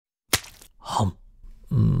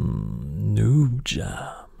Noob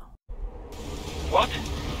Jam. What?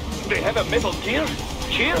 They have a metal gear?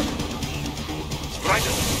 Cheer?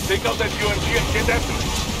 Raiden, take out that UMG and get after it.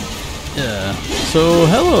 Yeah, so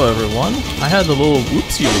hello everyone. I had a little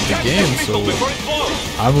whoopsie with the game, so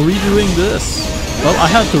I'm redoing this. Well, I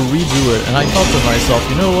had to redo it, and I thought to myself,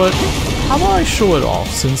 you know what? How about I show it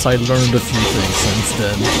off, since I learned a few things since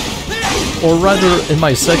then. Or rather, in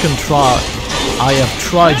my second try, I have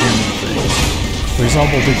tried new things. For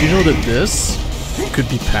example, did you know that this could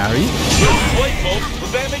be parried?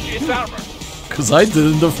 Because I did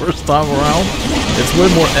it the first time around. It's way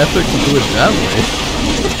more epic to do it that way.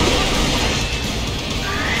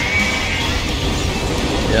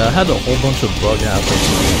 Yeah, I had a whole bunch of bug happen.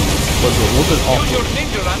 It was a little bit awkward.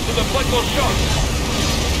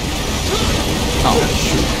 Oh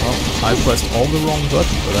shoot, well, I pressed all the wrong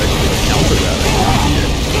buttons, but I could have countered that. I can't beat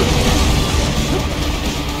it.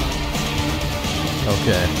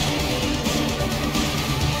 Okay.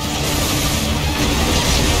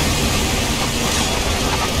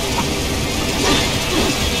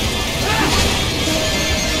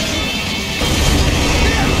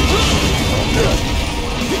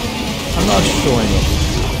 I'm not showing up,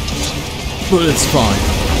 but it's fine.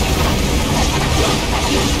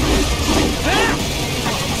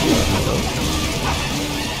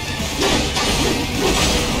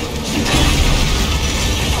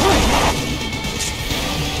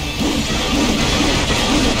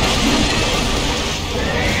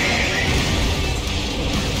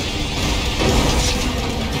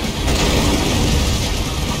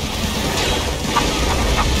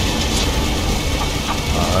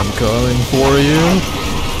 I'm coming for you.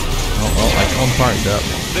 Oh, well, I can't park that.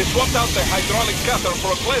 They swapped out the hydraulic cutter for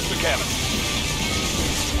a plasma cannon.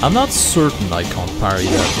 I'm not certain I can't parry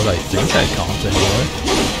that, but I think I can't anyway.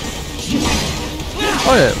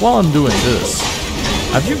 Oh yeah, while I'm doing this,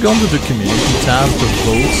 have you gone to the community tab to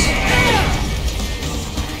vote?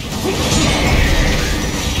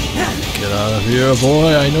 Get out of here,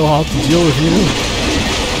 boy, I know how to deal with you.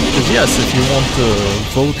 Because yes, if you want to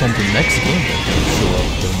vote on the next game that's going to show up,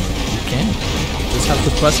 then you can. You just have to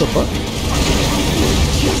press a button.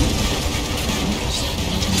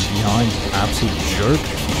 Behind, absolute jerk.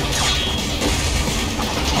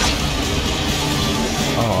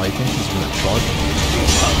 Oh, I think he's going to charge me.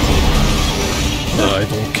 I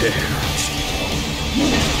don't care.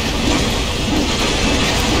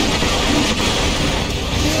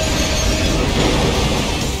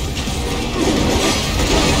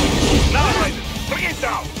 Bring it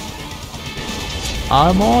down.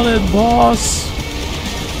 I'm on it, boss.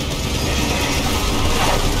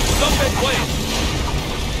 Stop that blade.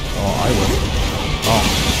 Oh, I will. Oh.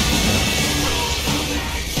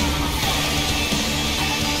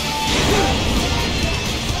 Yeah.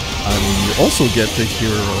 I mean, you also get to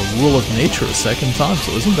hear Rule of Nature a second time,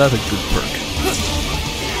 so isn't that a good perk?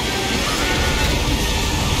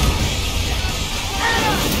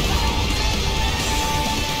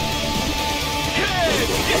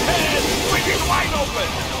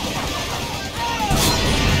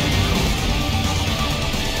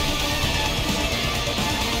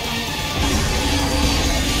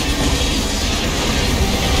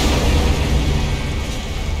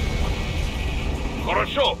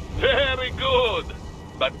 Very good.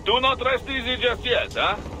 But do not rest easy just yet,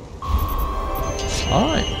 huh?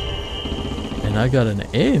 Alright. And I got an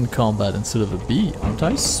A in combat instead of a B. Aren't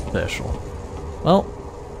I special? Well,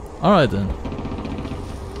 alright then.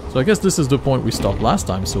 So I guess this is the point we stopped last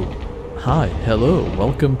time, so... Hi, hello,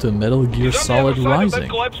 welcome to Metal Gear Solid Rising.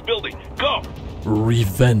 Go.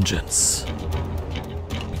 Revengeance.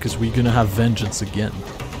 Because we're gonna have vengeance again.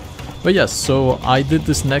 But yes, so I did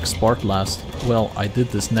this next part I did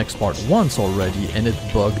this next part once already, and it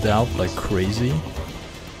bugged out like crazy.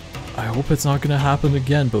 I hope it's not gonna happen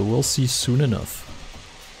again, but we'll see soon enough.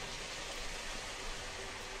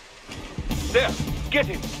 There, get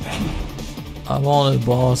him. I'm on it,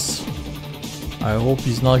 boss. I hope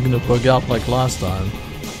he's not gonna bug out like last time.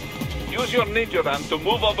 Use your ninja ram to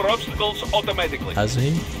move over obstacles automatically. Has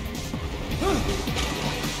he?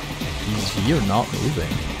 He's here, not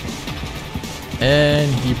moving.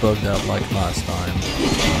 And he bugged out like last time.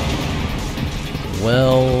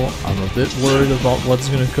 Well, I'm a bit worried about what's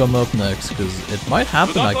gonna come up next, because it might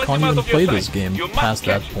happen I can't even play this game past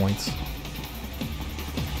that point.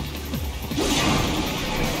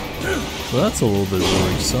 So that's a little bit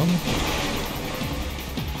worrisome.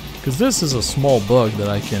 Because this is a small bug that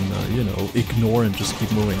I can, you know, ignore and just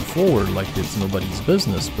keep moving forward like it's nobody's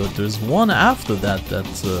business, but there's one after that that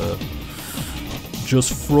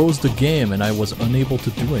just froze the game and I was unable to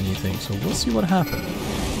do anything, so we'll see what happens.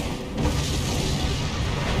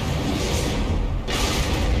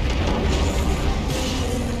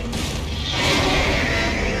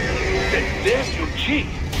 There's your G.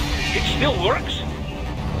 It still works?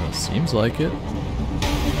 Seems like it.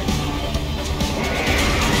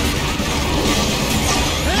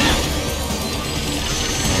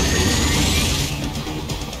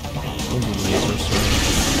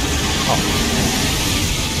 Oh.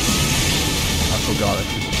 I forgot I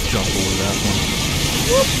could jump over that one.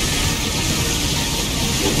 Whoop.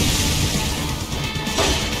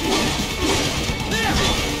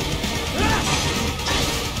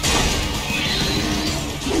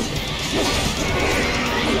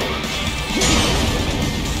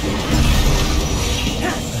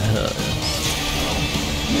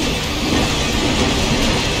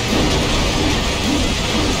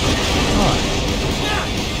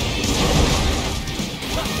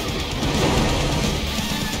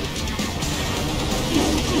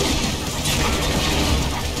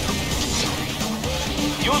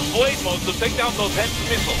 Use blade mode to take down those heavy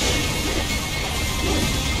missiles.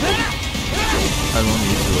 I don't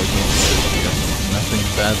need to, I don't sit here. Nothing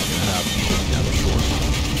bad's gonna happen to me, I'm sure.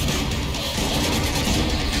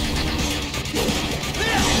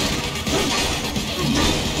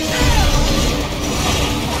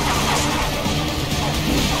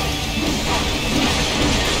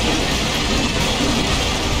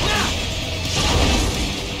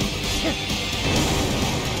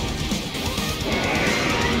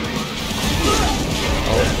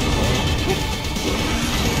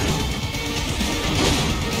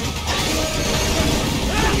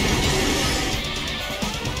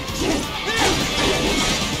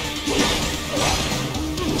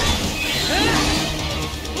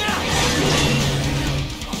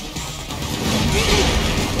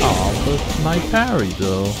 My parry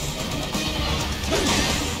though.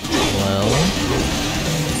 Well,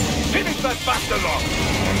 finish that bastard off.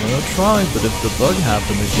 I'm gonna try, but if the bug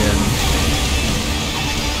happened again.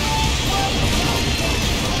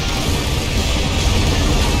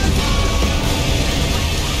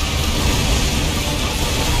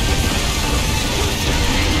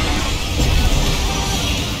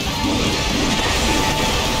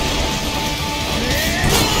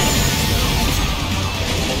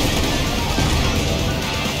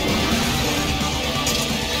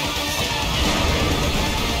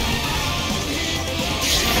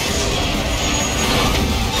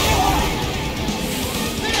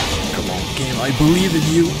 I believe in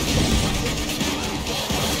you.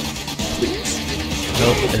 Please.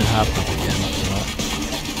 Nope, it happened again. No.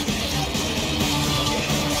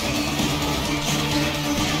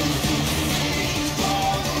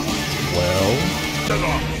 Well.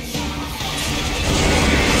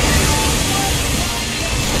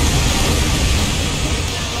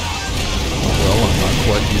 Well, I'm not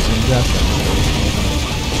quite using that anymore.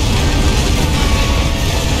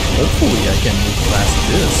 Hopefully I can move past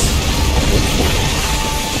this.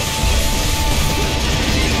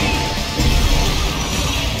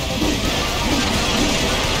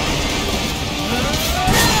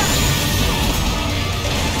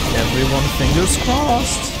 Everyone fingers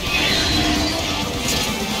crossed.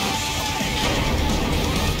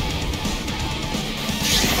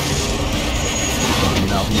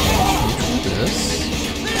 Now we want to do this.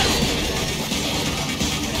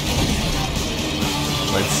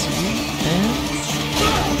 Let's see. And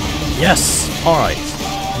yes! Alright.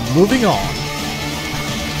 Moving on.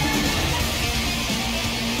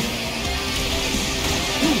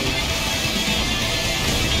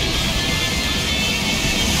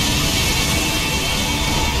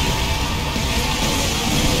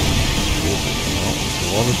 There's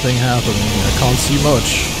a lot of things happening. I can't see much.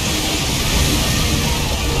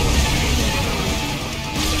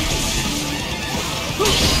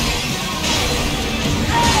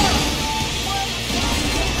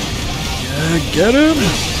 Get him!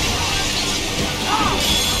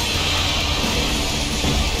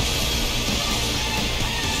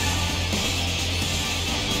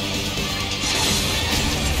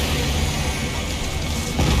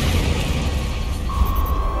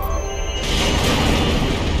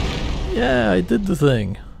 Yeah, I did the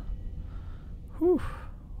thing. Whew.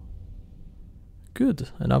 Good,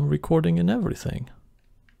 and I'm recording and everything.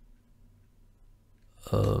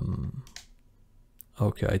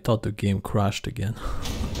 Okay, I thought the game crashed again.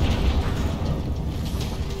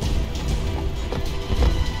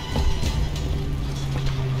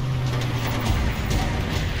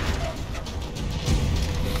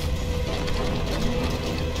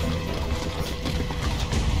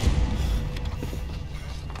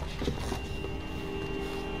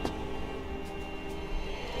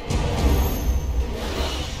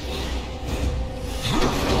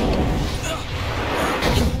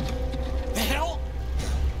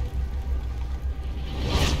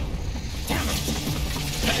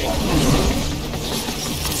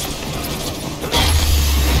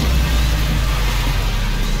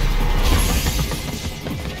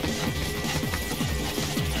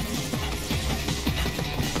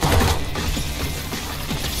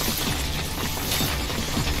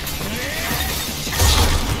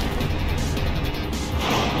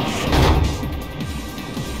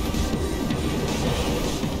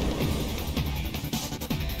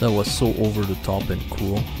 That was so over the top and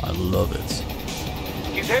cool. I love it.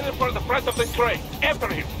 He's headed for the front of the train. After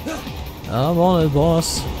him. I'm on it,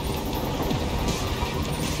 boss.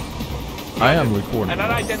 I am recording. An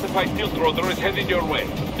unidentified field roader is heading your way.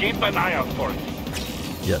 Keep an eye out for it.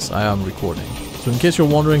 Yes, I am recording. So in case you're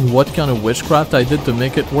wondering what kind of witchcraft I did to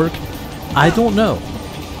make it work, I don't know.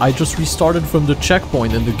 I just restarted from the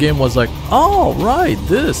checkpoint and the game was like, oh, right,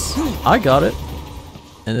 this. I got it.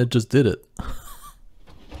 And it just did it.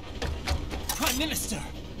 Prime Minister!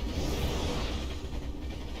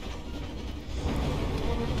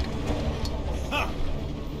 Huh.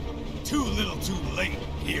 Too little too late,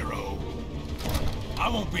 hero. I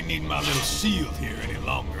won't be needing my little shield here any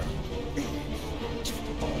longer.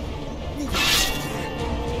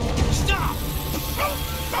 Stop!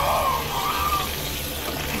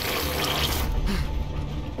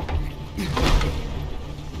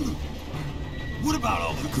 What about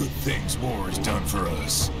all the good things war has done for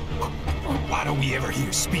us? Why don't we ever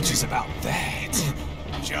hear speeches about that?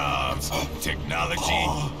 Jobs, technology,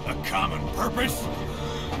 a common purpose?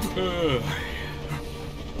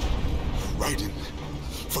 Raiden,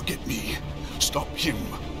 forget me. Stop him.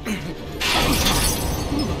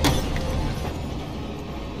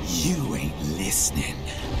 You ain't listening.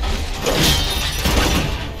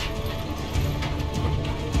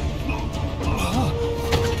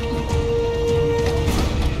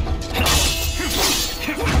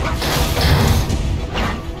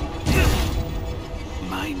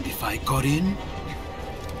 Mind if I got in?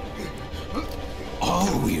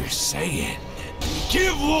 All we're saying,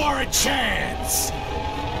 give war a chance!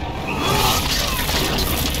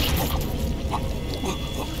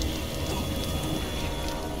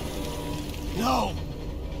 No!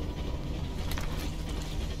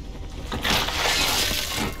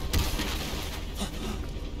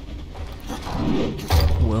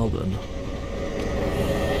 Well then.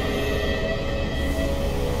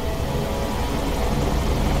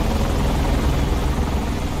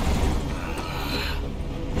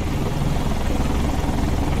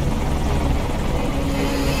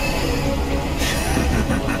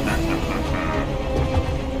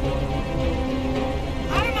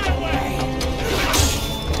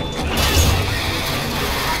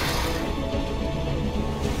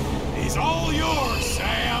 He's all yours,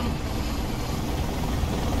 Sam!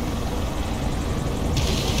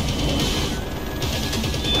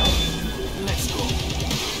 Let's go.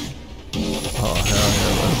 Oh hell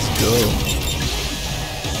yeah, let's go.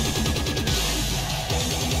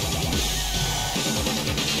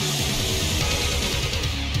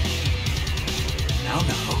 Now,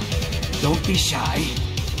 don't be shy.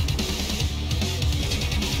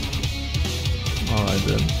 Alright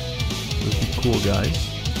then. Let's be cool, guys.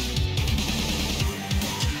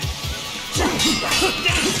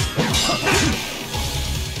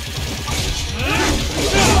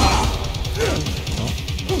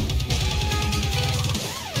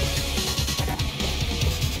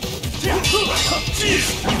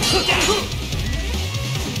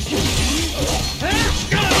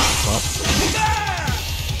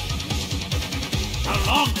 How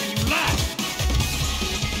long can you last?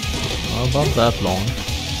 Not about that long.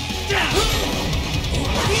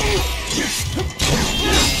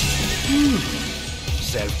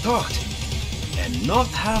 Self-taught. And not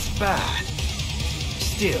half bad.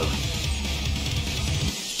 Still.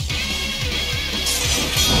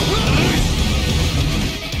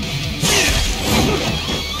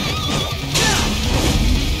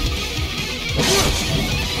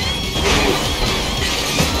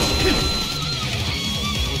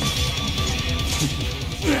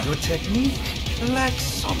 Your technique lacks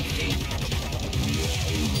something.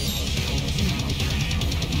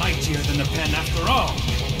 Mightier than the pen after all.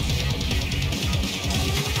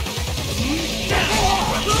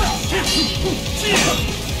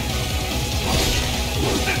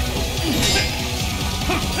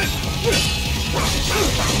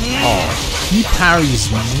 Oh, he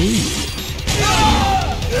parries me.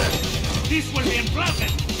 This will be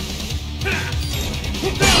unpleasant.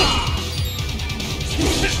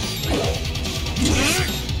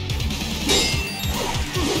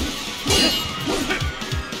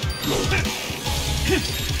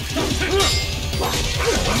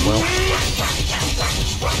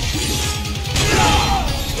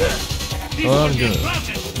 Well,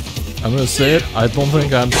 I'm gonna say it, I don't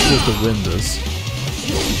think I'm supposed to win this.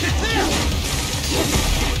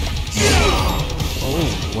 Oh,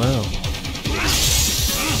 wow.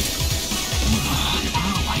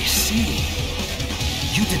 Oh, I see.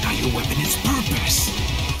 You deny your weapon its purpose.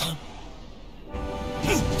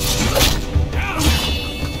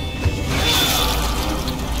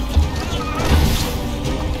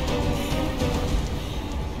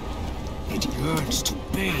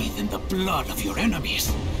 blood of your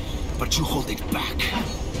enemies, but you hold it back.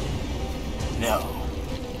 No.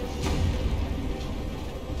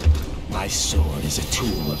 My sword is a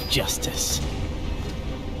tool of justice.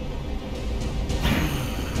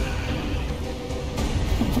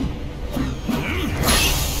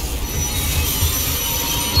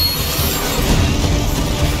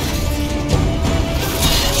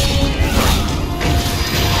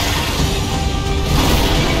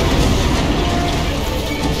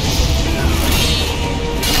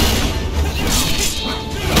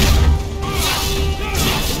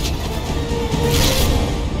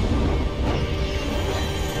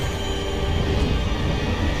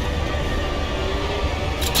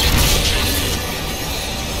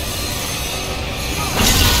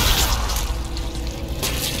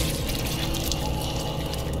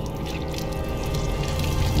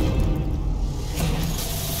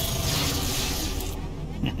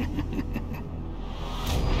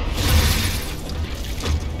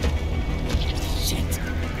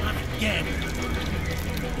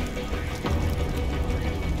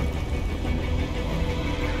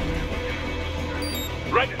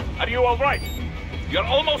 Raiden, are you alright? You're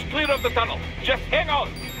almost clear of the tunnel. Just hang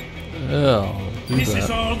on. Yeah, I'll do This that. is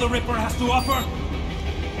all the Ripper has to offer?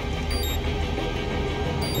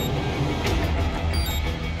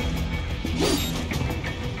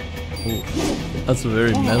 Ooh, that's a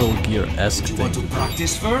very Metal Gear-esque You want thing. to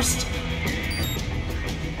practice first?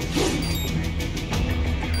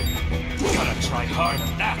 Gotta try hard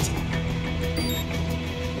at that.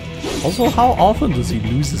 Also, how often does he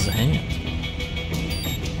lose his hand?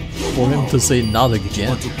 For him to say not again.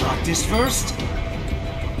 Want to practice first?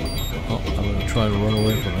 Oh, I'm gonna try to run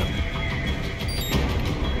away from him.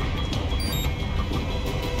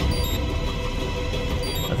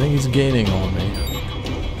 I think he's gaining on me.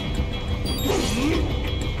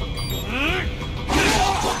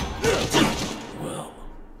 Well.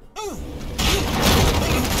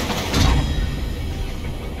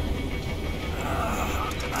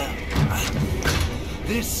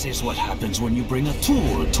 This is what happens when you bring a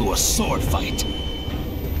tool to a sword fight.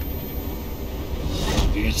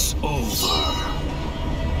 It's over.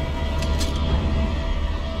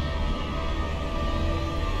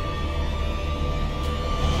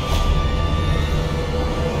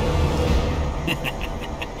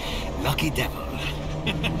 Lucky devil.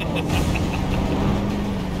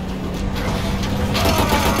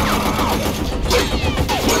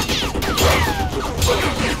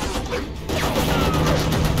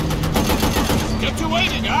 Get to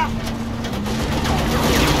waiting, huh?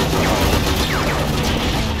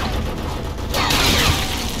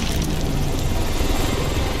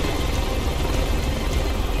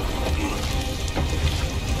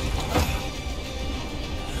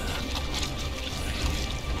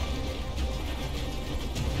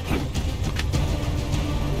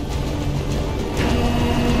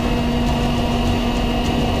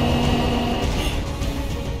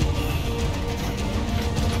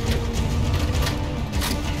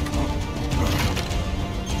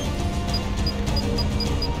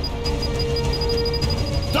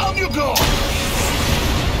 Down you go!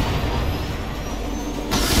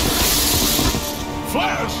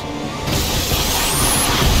 Flash!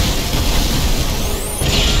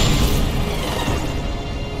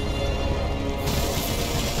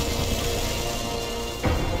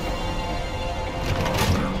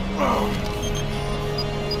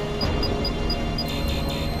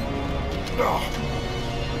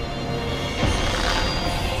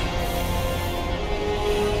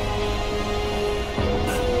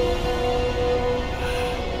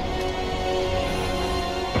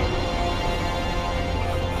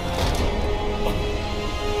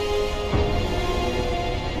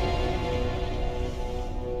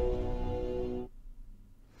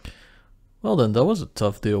 Well then, that was a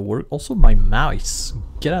tough day of work. Also, my mouse.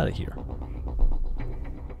 Get out of here.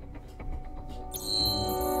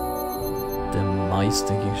 The mice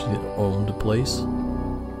think you should own the place.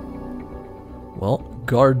 Well,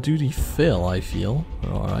 guard duty fail, I feel.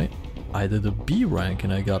 Alright. I did a B rank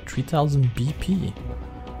and I got 3000 BP.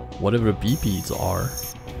 Whatever BPs are.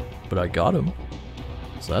 But I got them.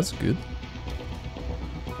 So that's good.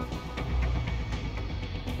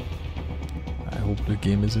 I hope the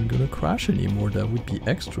game isn't gonna crash anymore. That would be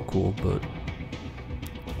extra cool, but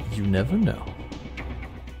you never know.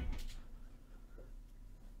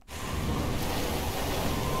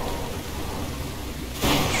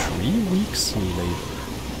 Weeks later.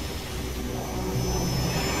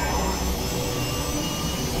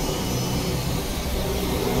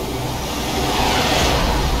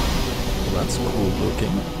 Well, that's cool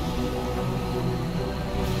looking.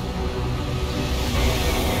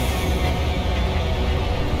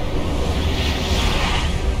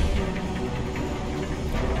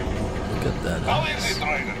 look at that How ass. is it,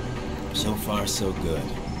 Raiden? So far, so good.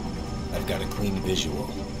 I've got a clean visual.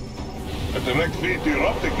 A direct feed to your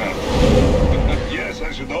optic nerve. Yes,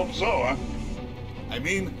 I should hope so, huh? I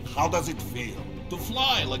mean, how does it feel? To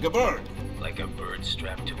fly like a bird? Like a bird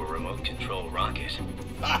strapped to a remote control rocket.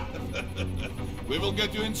 We will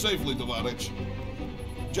get you in safely, Tovarich.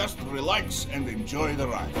 Just relax and enjoy the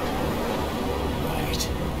ride. Right.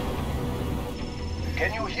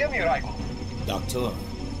 Can you hear me, Raiden? Doctor.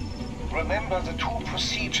 Remember the two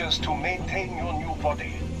procedures to maintain your new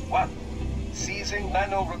body. 1. Seizing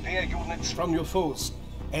nano repair units from your foes.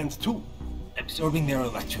 And 2. Absorbing their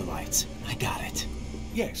electrolytes. I got it.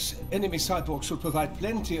 Yes, enemy cyborgs should provide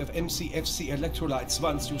plenty of MCFC electrolytes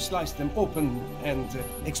once you slice them open and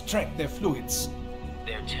extract their fluids.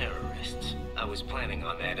 They're terrorists. I was planning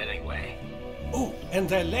on that anyway. Oh, and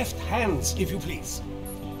their left hands, if you please.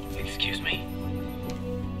 Excuse me?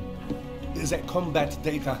 The combat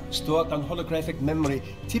data stored on holographic memory,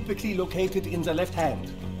 typically located in the left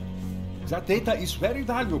hand. That data is very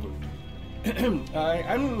valuable. I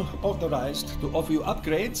am authorized to offer you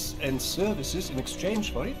upgrades and services in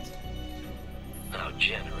exchange for it. How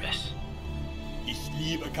generous. Ich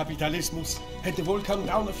liebe Kapitalismus. Had the world come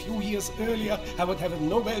down a few years earlier, I would have a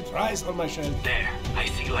Nobel Prize on my shelf. There, I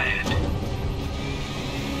see land.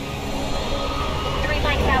 3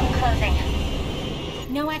 mics out, closing.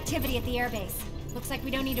 No activity at the airbase. Looks like we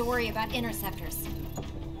don't need to worry about interceptors.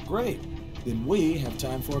 Great. Then we have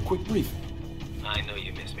time for a quick briefing. I know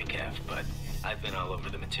you miss me, Kev, but I've been all over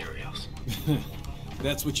the materials.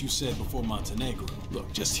 That's what you said before Montenegro.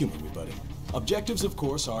 Look, just humor me, buddy. Objectives, of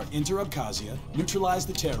course, are enter Abkhazia, neutralize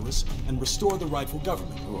the terrorists, and restore the rightful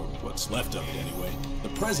government, or what's left of it anyway. The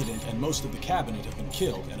president and most of the cabinet have been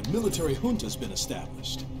killed, and a military junta's been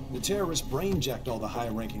established. The terrorists brainjacked all the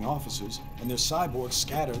higher-ranking officers, and their cyborgs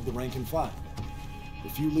scattered the rank and file. The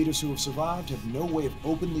few leaders who have survived have no way of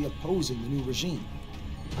openly opposing the new regime.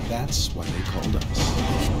 That's why they called us.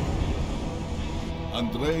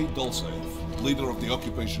 Andrei Dolzaev, leader of the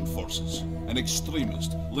occupation forces, an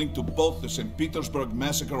extremist linked to both the St. Petersburg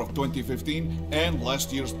massacre of 2015 and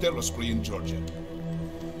last year's terror spree in Georgia.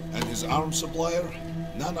 And his arms supplier,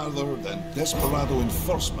 none other than Desperado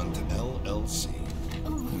Enforcement, LLC.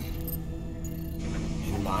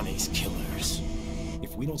 Ilani's killers.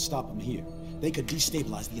 If we don't stop them here, they could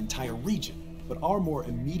destabilize the entire region. But our more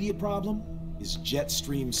immediate problem is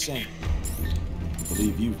Jetstream Sane. I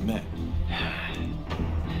believe you've met.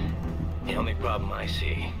 The only problem I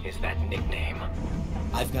see is that nickname.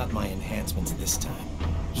 I've got my enhancements this time.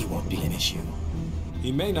 He won't be an issue.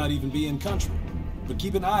 He may not even be in country, but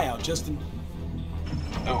keep an eye out just in...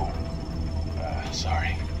 Oh,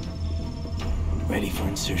 sorry. Ready for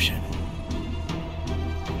insertion.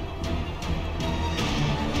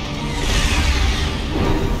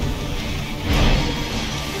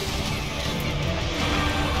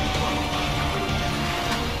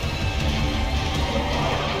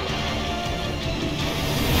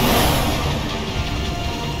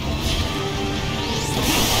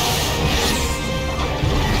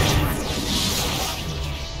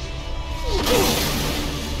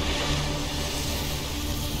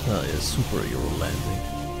 Superhero landing,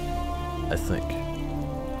 I think.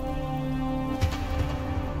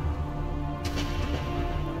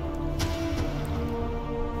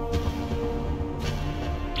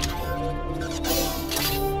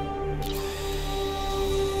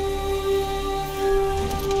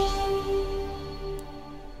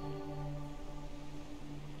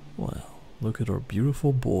 Well, look at our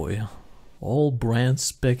beautiful boy, all brand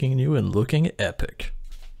specking new and looking epic.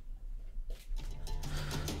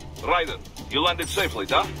 Raiden, you landed safely,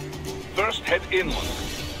 huh? First, head inland.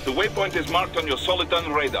 The waypoint is marked on your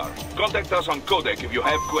Soliton radar. Contact us on Codec if you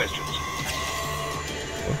have questions.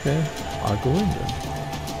 Okay, I'll go in then.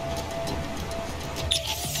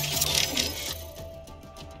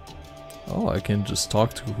 Oh, I can just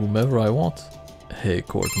talk to whomever I want. Hey,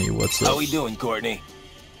 Courtney, what's up? How we doing, Courtney?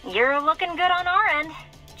 You're looking good on our end.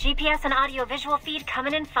 GPS and audio-visual feed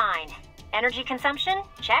coming in fine. Energy consumption?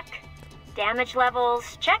 Check. Damage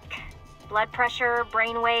levels? Check. Blood pressure,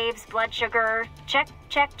 brain waves, blood sugar? Check,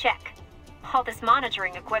 check, check. All this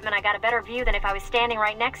monitoring equipment, I got a better view than if I was standing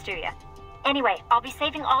right next to you. Anyway, I'll be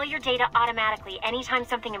saving all your data automatically anytime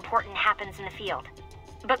something important happens in the field.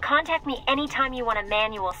 But contact me anytime you want a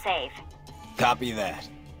manual save. Copy that.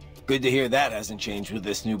 Good to hear that hasn't changed with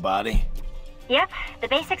this new body. Yep, the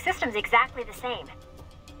basic system's exactly the same.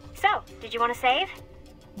 So, did you want to save?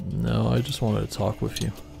 No, I just wanted to talk with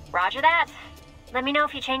you. Roger that. Let me know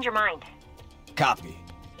if you change your mind. Copy.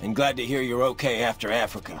 And glad to hear you're okay after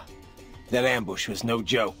Africa. That ambush was no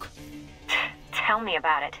joke. Tell me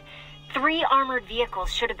about it. 3 armored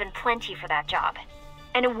vehicles should have been plenty for that job.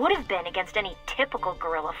 And it would have been against any typical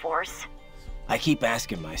guerrilla force. I keep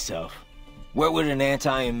asking myself, where would an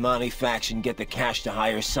anti-Imani faction get the cash to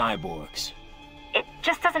hire cyborgs? It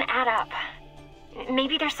just doesn't add up.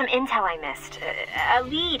 Maybe there's some intel I missed. A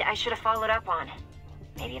lead I should have followed up on.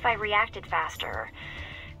 Maybe if I reacted faster, or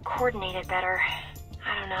coordinated better.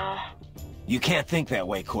 I don't know. You can't think that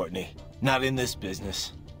way, Courtney. Not in this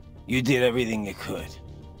business. You did everything you could.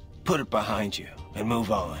 Put it behind you and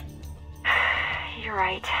move on. You're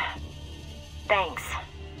right. Thanks.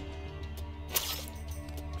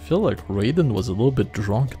 I feel like Raiden was a little bit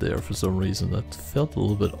drunk there for some reason. That felt a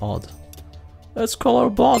little bit odd. Let's call our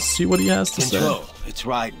boss, see what he has to Control, say. it's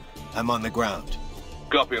Raiden. I'm on the ground.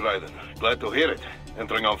 Copy, Raiden. Glad to hear it.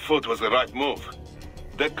 Entering on foot was the right move.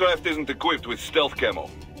 That craft isn't equipped with stealth camo.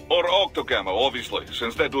 Or octo camo, obviously,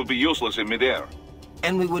 since that would be useless in midair.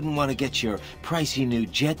 And we wouldn't want to get your pricey new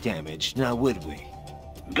jet damaged, now would we?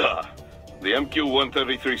 Duh. The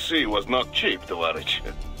MQ-133C was not cheap, tovarich.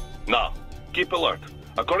 Now, keep alert.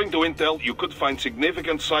 According to intel, you could find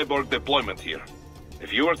significant cyborg deployment here.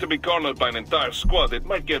 If you were to be cornered by an entire squad, it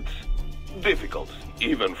might get difficult,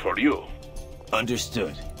 even for you.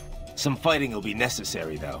 Understood. Some fighting will be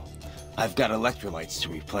necessary, though. I've got electrolytes to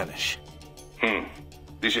replenish.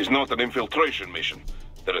 This is not an infiltration mission.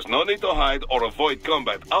 There is no need to hide or avoid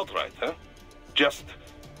combat outright, huh? Just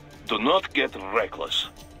do not get reckless.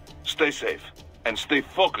 Stay safe, and stay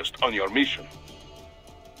focused on your mission.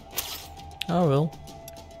 Oh well.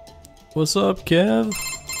 What's up, Kev?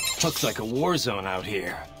 Looks like a war zone out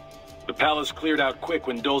here. The palace cleared out quick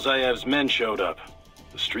when Dolzaev's men showed up.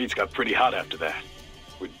 The streets got pretty hot after that.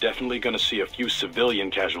 We're definitely gonna see a few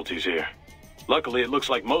civilian casualties here. Luckily, it looks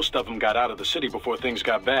like most of them got out of the city before things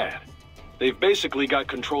got bad. They've basically got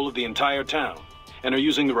control of the entire town, and are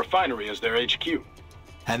using the refinery as their HQ.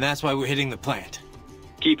 And that's why we're hitting the plant.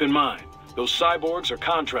 Keep in mind, those cyborgs are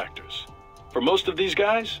contractors. For most of these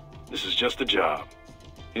guys, this is just a job.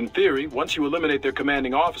 In theory, once you eliminate their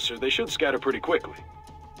commanding officer, they should scatter pretty quickly.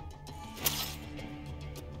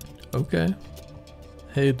 Okay.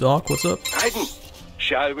 Hey Doc, what's up? Raiden,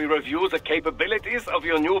 shall we review the capabilities of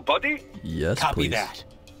your new body? Yes, Copy please. that.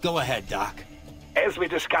 Go ahead, Doc. As we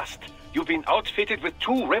discussed, you've been outfitted with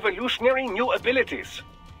 2 revolutionary new abilities.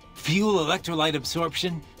 Fuel electrolyte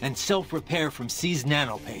absorption and self-repair from seized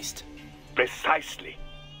nanopaste. Precisely.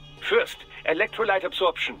 First, electrolyte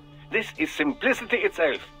absorption. This is simplicity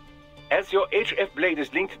itself. As your HF blade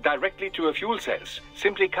is linked directly to your fuel cells,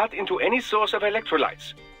 simply cut into any source of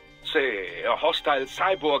electrolytes. Say, a hostile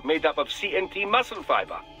cyborg made up of CNT muscle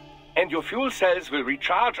fiber. And your fuel cells will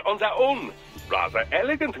recharge on their own. Rather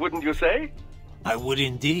elegant, wouldn't you say? I would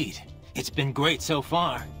indeed. It's been great so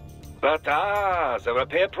far. But the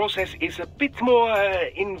repair process is a bit more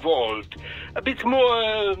involved. A bit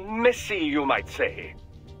more messy, you might say.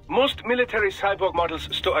 Most military cyborg models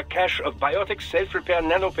store a cache of biotic self-repair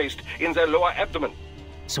nanopaste in their lower abdomen.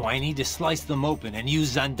 So I need to slice them open and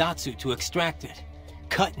use Zandatsu to extract it.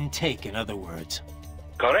 Cut and take, in other words.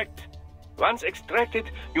 Correct. Once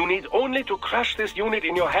extracted, you need only to crush this unit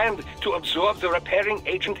in your hand to absorb the repairing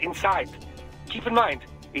agent inside. Keep in mind,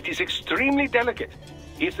 it is extremely delicate.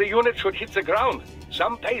 If the unit should hit the ground,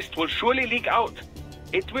 some paste will surely leak out.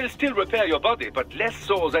 It will still repair your body, but less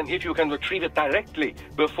so than if you can retrieve it directly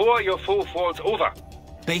before your foe falls over.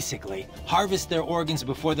 Basically, harvest their organs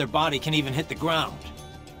before their body can even hit the ground.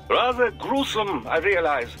 Rather gruesome, I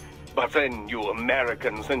realize. But then you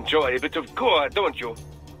Americans enjoy a bit of gore, don't you?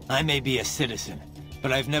 I may be a citizen,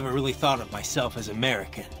 but I've never really thought of myself as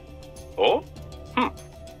American. Oh?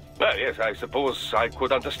 Well, yes, I suppose I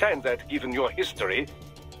could understand that given your history.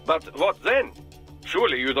 But what then?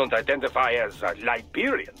 Surely you don't identify as a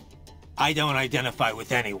Liberian. I don't identify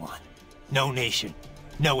with anyone. No nation.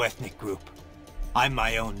 No ethnic group. I'm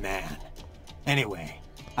my own man. Anyway,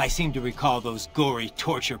 I seem to recall those gory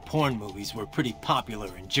torture porn movies were pretty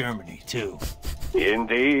popular in Germany, too.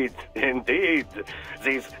 Indeed, indeed.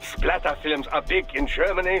 These splatter films are big in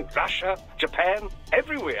Germany, Russia, Japan,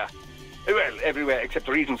 everywhere. Well, everywhere except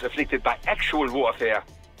regions afflicted by actual warfare.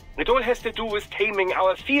 It all has to do with taming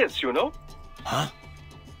our fears, you know? Huh?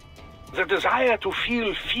 The desire to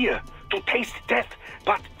feel fear, to taste death,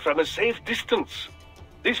 but from a safe distance.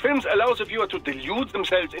 These films allow the viewer to delude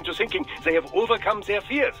themselves into thinking they have overcome their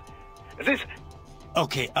fears. This...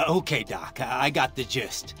 Okay, Doc, I got the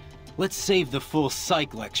gist. Let's save the full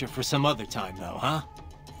psych lecture for some other time, though, huh?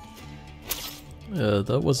 Yeah,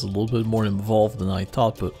 that was a little bit more involved than I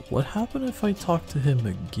thought, but what happened if I talk to him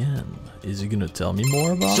again? Is he gonna tell me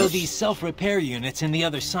more about it? So these self-repair units and the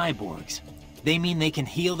other cyborgs, they mean they can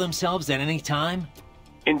heal themselves at any time?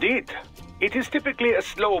 Indeed. It is typically a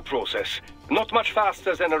slow process, not much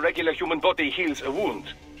faster than a regular human body heals a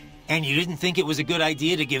wound. And you didn't think it was a good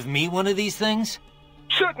idea to give me one of these things?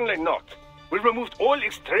 Certainly not. We removed all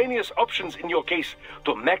extraneous options in your case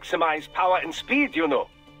to maximize power and speed, you know.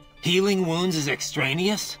 Healing wounds is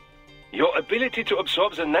extraneous? Your ability to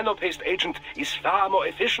absorb the nanopaste agent is far more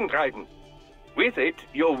efficient, Raiden. With it,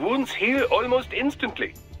 your wounds heal almost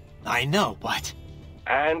instantly. I know, but...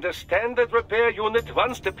 And the standard repair unit,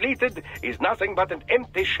 once depleted, is nothing but an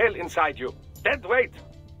empty shell inside you. Dead weight.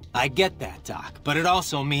 I get that, Doc, but it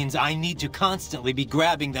also means I need to constantly be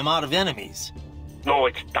grabbing them out of enemies. No,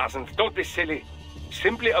 it doesn't. Don't be silly.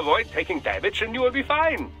 Simply avoid taking damage and you will be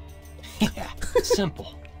fine. Yeah,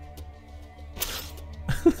 simple.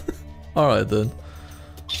 Alright then.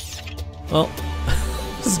 Well,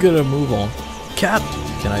 let's get a move on. Cat!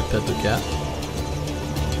 Can I pet the cat?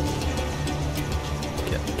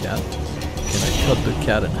 Cat? Can I cut the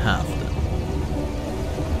cat in half then?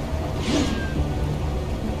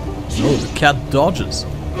 No, the cat dodges.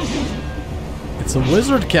 It's a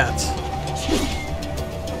wizard cat.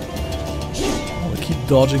 Oh, I keep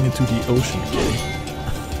dodging into the ocean, kitty.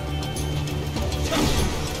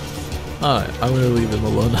 Alright, I'm gonna leave him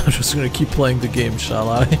alone. I'm just gonna keep playing the game, shall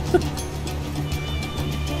I?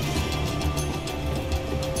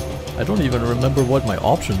 I don't even remember what my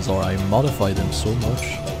options are. I modify them so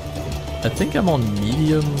much. I think I'm on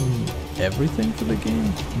medium everything for the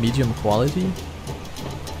game. Medium quality.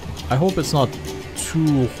 I hope it's not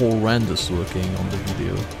too horrendous looking on the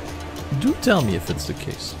video. Do tell me if it's the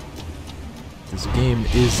case. This game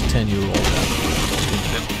is 10-year-old.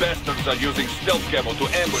 The bastards are using stealth camo to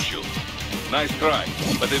ambush you. Nice try,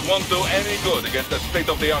 but it won't do any good against a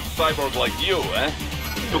state-of-the-art cyborg like you, eh?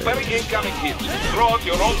 To parry incoming hits, throw out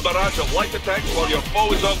your own barrage of light attacks while your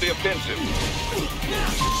foe is on the offensive.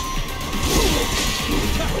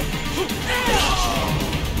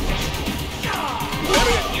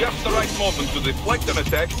 Parry at just the right moment to deflect an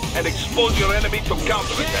attack and expose your enemy to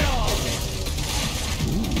counterattack.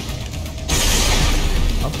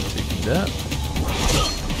 I'm taking that.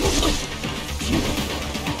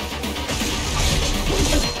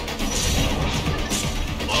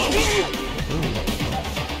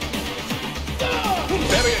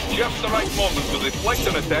 Parry at just the right moment to deflect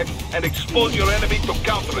an attack and expose your enemy to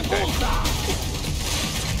counterattack.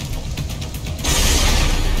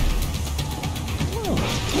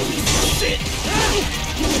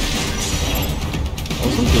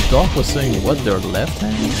 Also, the dog was saying what, their left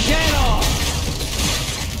hand?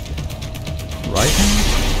 Right hand?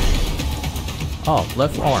 Oh,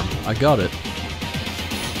 left arm. I got it.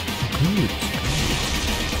 Good.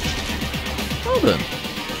 Well then.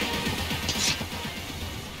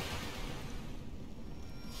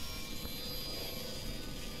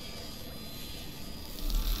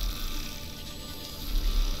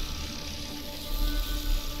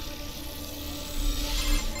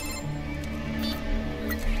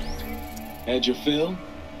 Had your fill?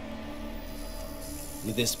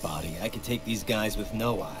 With this body, I could take these guys with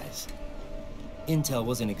no eyes. Intel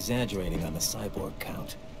wasn't exaggerating on the cyborg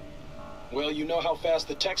count. Well, you know how fast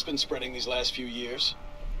the tech's been spreading these last few years.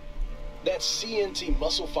 That CNT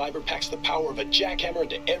muscle fiber packs the power of a jackhammer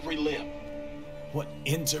into every limb. What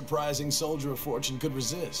enterprising soldier of fortune could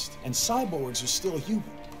resist? And cyborgs are still human.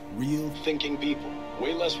 Real thinking people.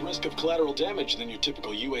 Way less risk of collateral damage than your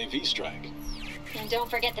typical UAV strike. And don't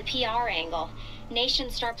forget the PR angle.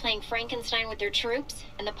 Nations start playing Frankenstein with their troops,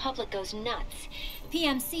 and the public goes nuts.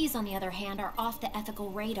 PMCs, on the other hand, are off the ethical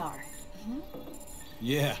radar.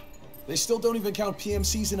 Yeah, they still don't even count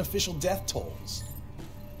PMCs in official death tolls.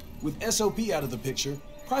 With SOP out of the picture,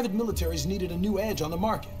 private militaries needed a new edge on the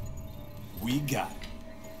market. We got it.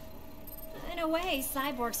 In a way,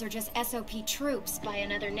 cyborgs are just SOP troops by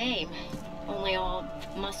another name. Only all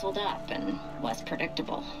muscled up and less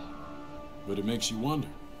predictable. But it makes you wonder,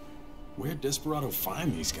 where'd Desperado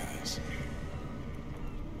find these guys?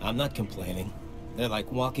 I'm not complaining. They're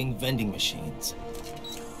like walking vending machines.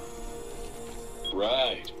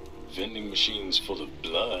 Right. Vending machines full of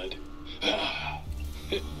blood.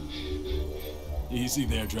 Easy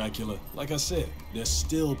there, Dracula. Like I said, they're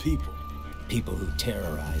still people. People who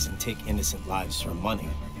terrorize and take innocent lives for money.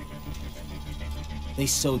 They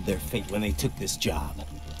sowed their fate when they took this job.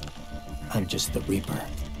 I'm just the Reaper.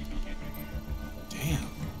 Damn.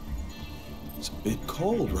 It's a bit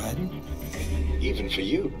cold, Raiden. Even for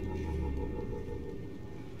you.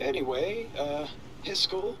 Anyway, his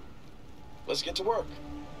school. Let's get to work.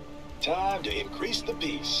 Time to increase the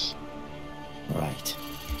peace. Right.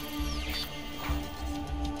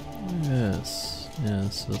 Yes,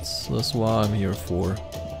 that's what I'm here for.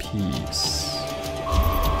 Peace.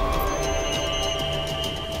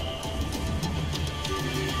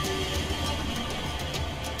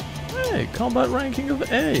 Okay, combat ranking of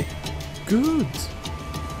A. Good.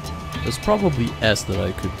 There's probably S that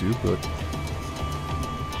I could do, but...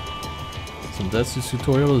 Sandetsu's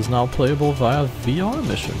tutorial is now playable via VR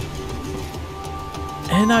mission.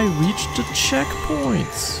 And I reached the checkpoint!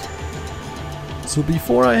 So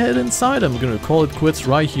before I head inside, I'm gonna call it quits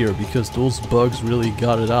right here, because those bugs really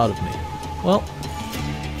got it out of me. Well,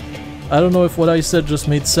 I don't know if what I said just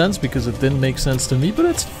made sense, because it didn't make sense to me, but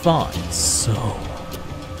it's fine. So,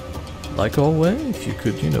 like always, if you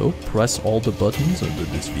could, you know, press all the buttons under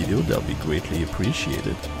this video, that would be greatly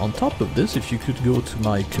appreciated. On top of this, if you could go to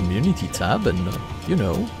my community tab and, you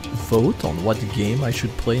know, vote on what game I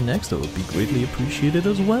should play next, that would be greatly appreciated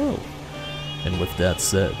as well. And with that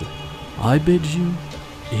said, I bid you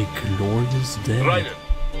a glorious day. Raiden,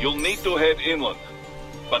 you'll need to head inland.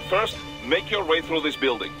 But first, make your way through this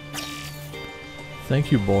building.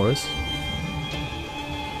 Thank you, Boris.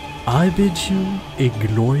 I bid you a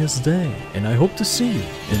glorious day, and I hope to see you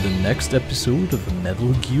in the next episode of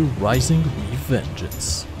Metal Gear Rising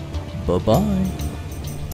Revengeance. Bye-bye.